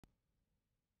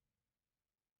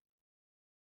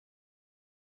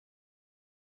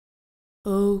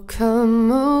O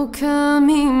come,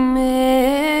 Emmanuel,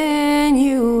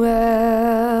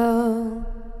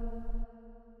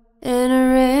 and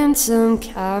ransom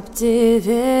captive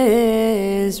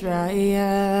Israel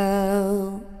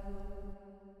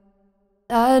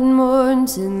that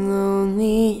mourns in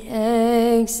lonely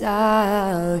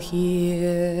exile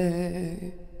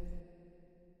here,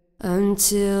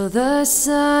 until the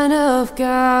Son of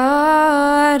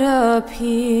God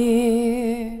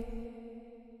appear.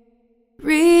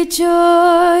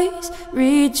 Rejoice,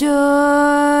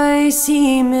 rejoice,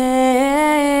 Emmanuel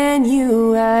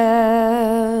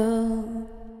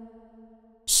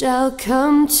shall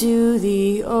come to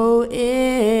thee, O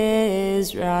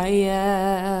Israel.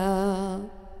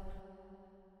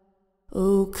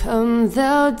 O come,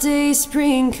 thou day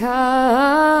spring,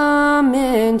 come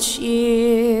and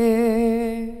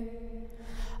cheer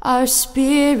our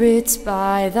spirits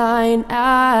by thine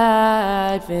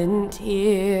advent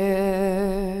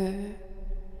here.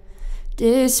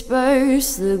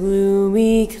 Disperse the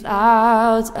gloomy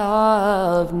clouds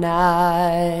of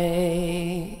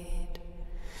night,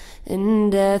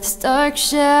 and death's dark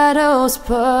shadows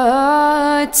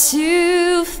put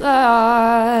to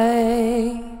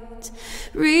flight.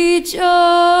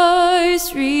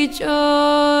 Rejoice,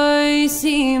 rejoice,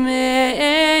 Emmanuel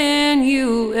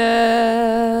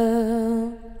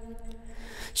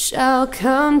shall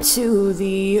come to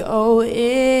thee, O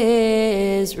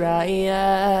Israel.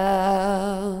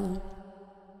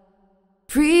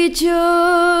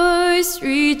 Rejoice,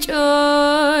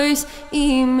 rejoice,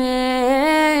 Emmanuel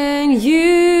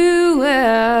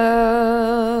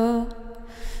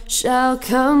shall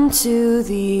come to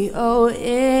thee, O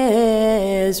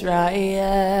Israel.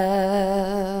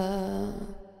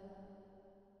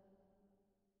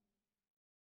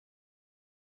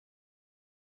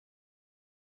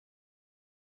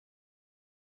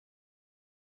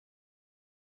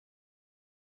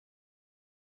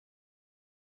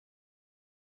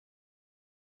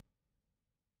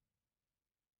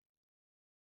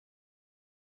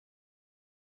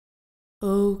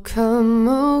 O come,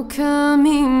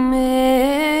 Emmanuel,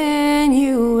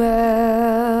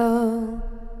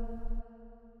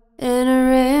 and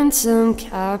ransom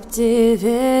captive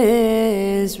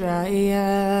Israel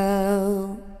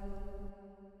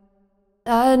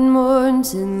that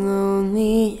mourns in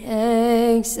lonely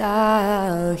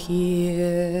exile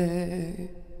here,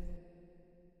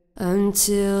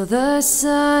 until the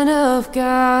Son of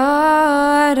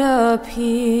God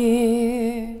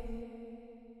appear.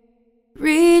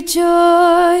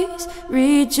 Rejoice,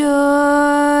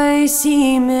 rejoice,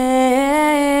 Emmanuel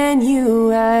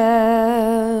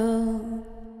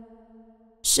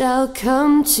shall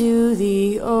come to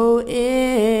thee, O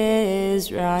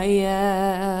Israel.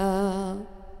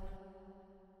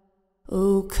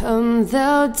 O come,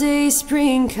 thou day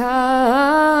spring,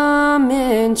 come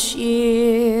and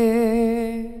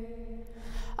cheer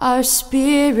our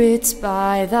spirits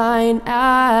by thine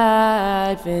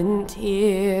advent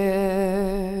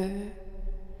here.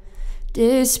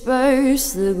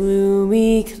 Disperse the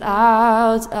gloomy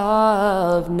clouds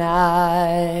of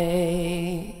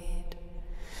night,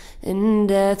 and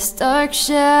death's dark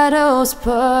shadows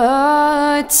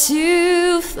put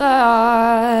to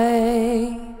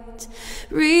flight.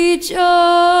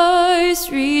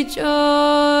 Rejoice,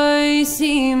 rejoice,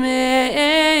 Emmanuel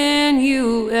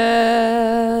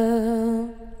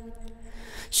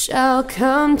shall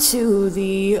come to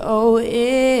thee, O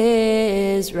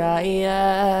Israel.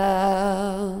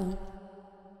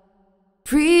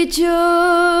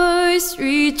 Rejoice,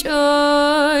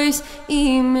 rejoice,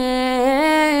 Emmanuel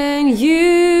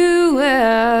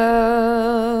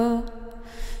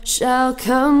shall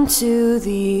come to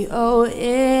thee, O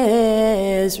Israel.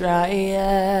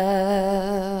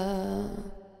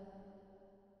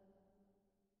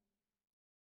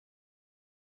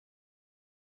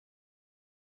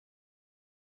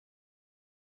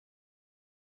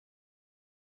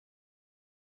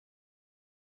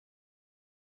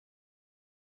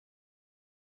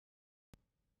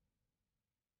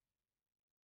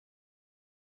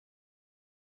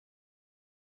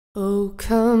 O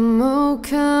come,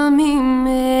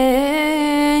 Emmanuel,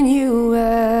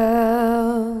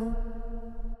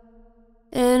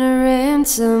 and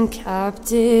ransom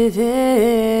captive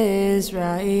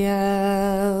Israel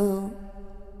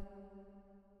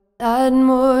that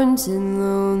mourns in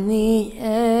lonely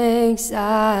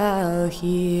exile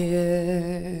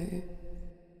here,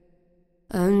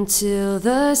 until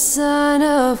the Son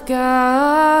of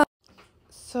God.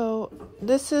 So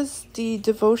this is the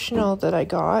devotional that I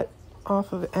got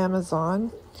off of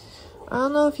Amazon. I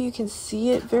don't know if you can see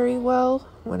it very well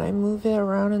when I move it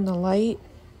around in the light,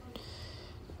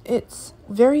 it's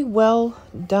very well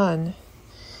done.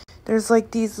 There's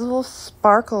like these little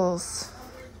sparkles.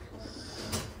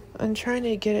 I'm trying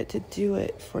to get it to do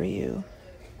it for you.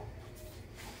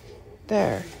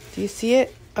 There. Do you see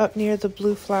it up near the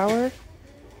blue flower?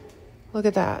 Look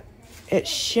at that. It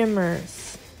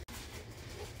shimmers.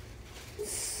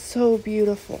 So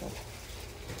beautiful.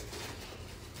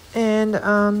 And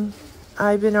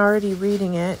I've been already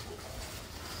reading it.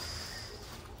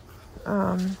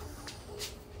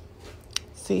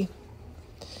 See,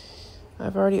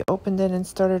 I've already opened it and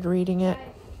started reading it.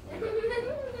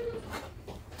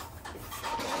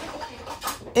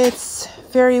 It's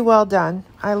very well done.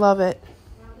 I love it.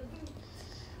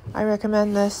 I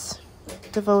recommend this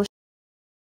devotion.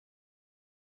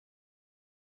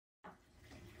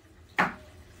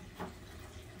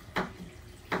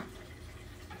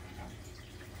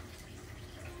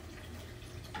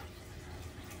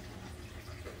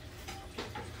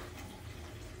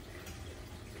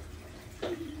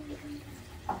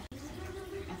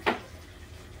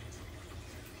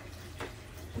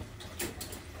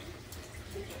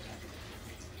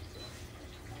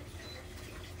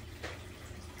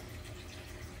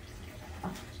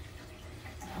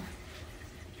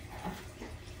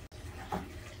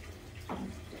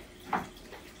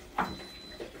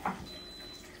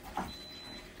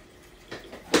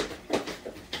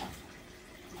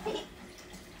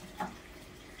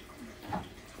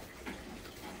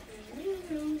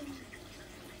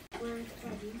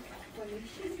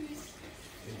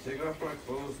 Take off my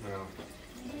clothes now.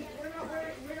 We're not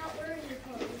wearing your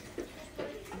clothes.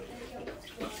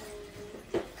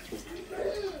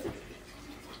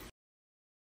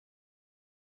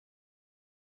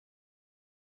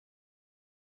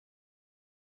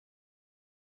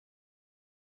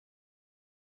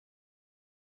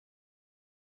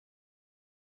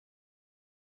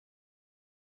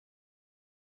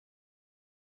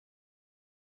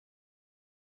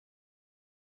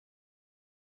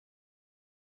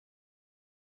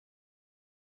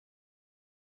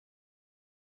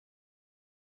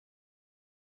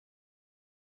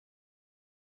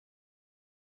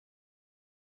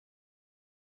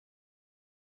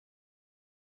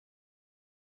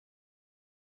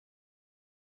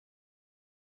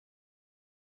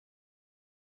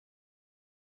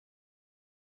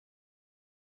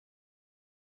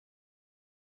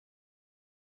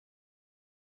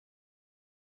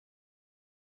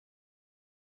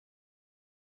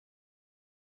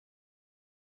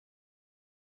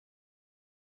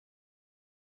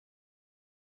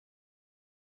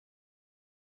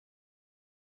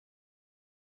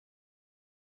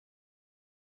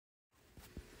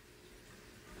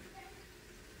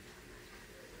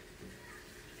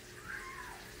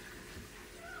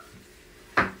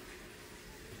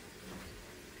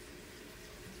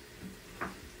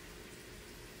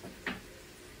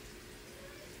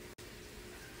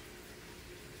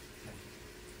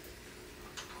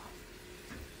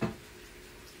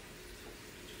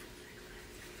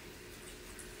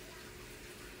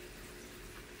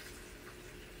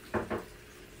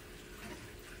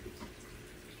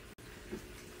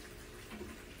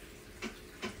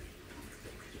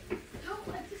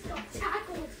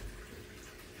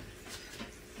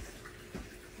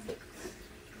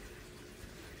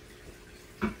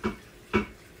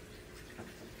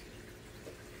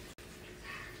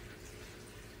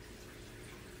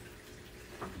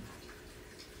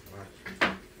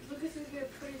 Lucas is gonna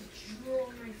put his drool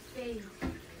on my face.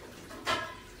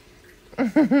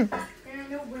 And I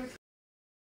know where.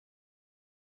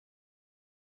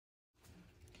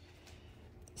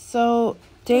 So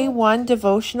day one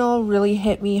devotional really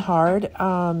hit me hard.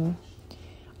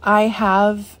 I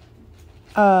have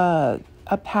a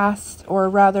past, or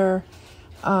rather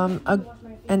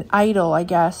an idol, I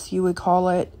guess you would call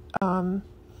it,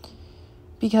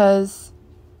 because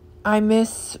I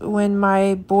miss when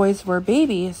my boys were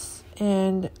babies,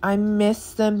 and I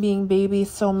miss them being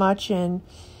babies so much, and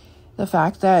the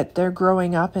fact that they're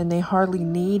growing up and they hardly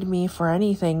need me for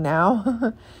anything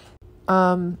now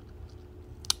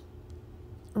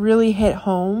really hit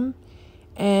home,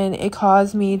 and it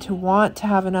caused me to want to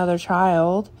have another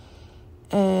child.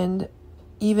 And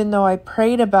even though I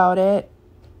prayed about it,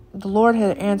 the Lord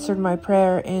had answered my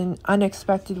prayer in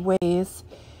unexpected ways.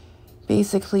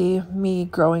 Basically, me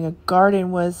growing a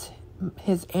garden was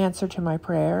his answer to my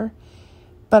prayer.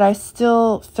 But I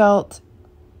still felt,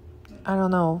 I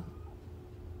don't know,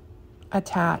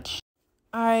 attached.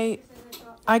 I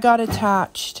got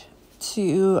attached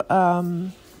to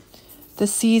the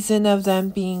season of them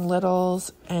being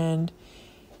littles and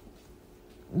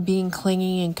being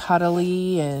clingy and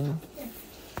cuddly, and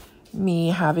me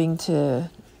having to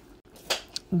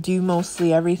do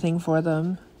mostly everything for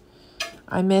them.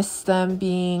 I miss them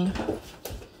being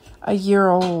a year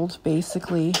old,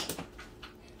 basically.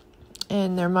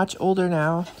 And they're much older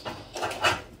now.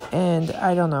 And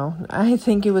I don't know. I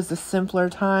think it was a simpler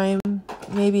time.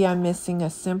 Maybe I'm missing a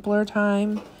simpler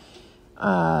time.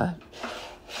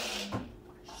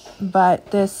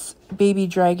 But this baby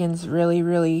dragons really,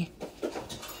 really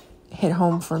hit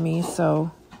home for me.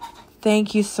 So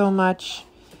thank you so much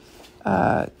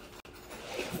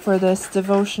for this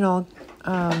devotional,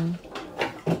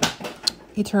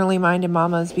 Eternally Minded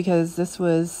Mamas, because this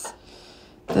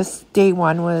day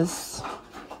one was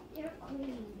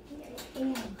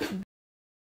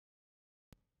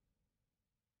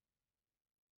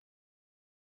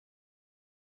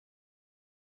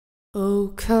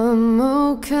O come,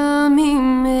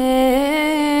 Emmanuel,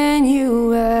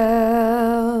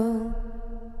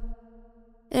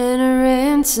 and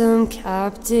ransom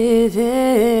captive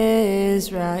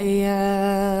Israel,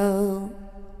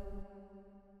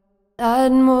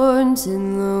 that mourns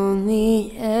in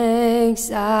lonely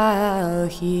exile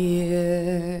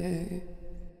here,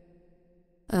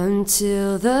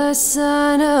 until the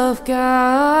Son of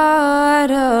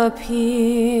God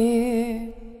appear.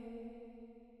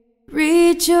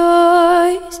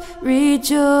 Rejoice,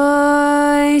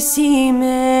 rejoice,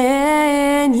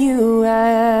 Emmanuel,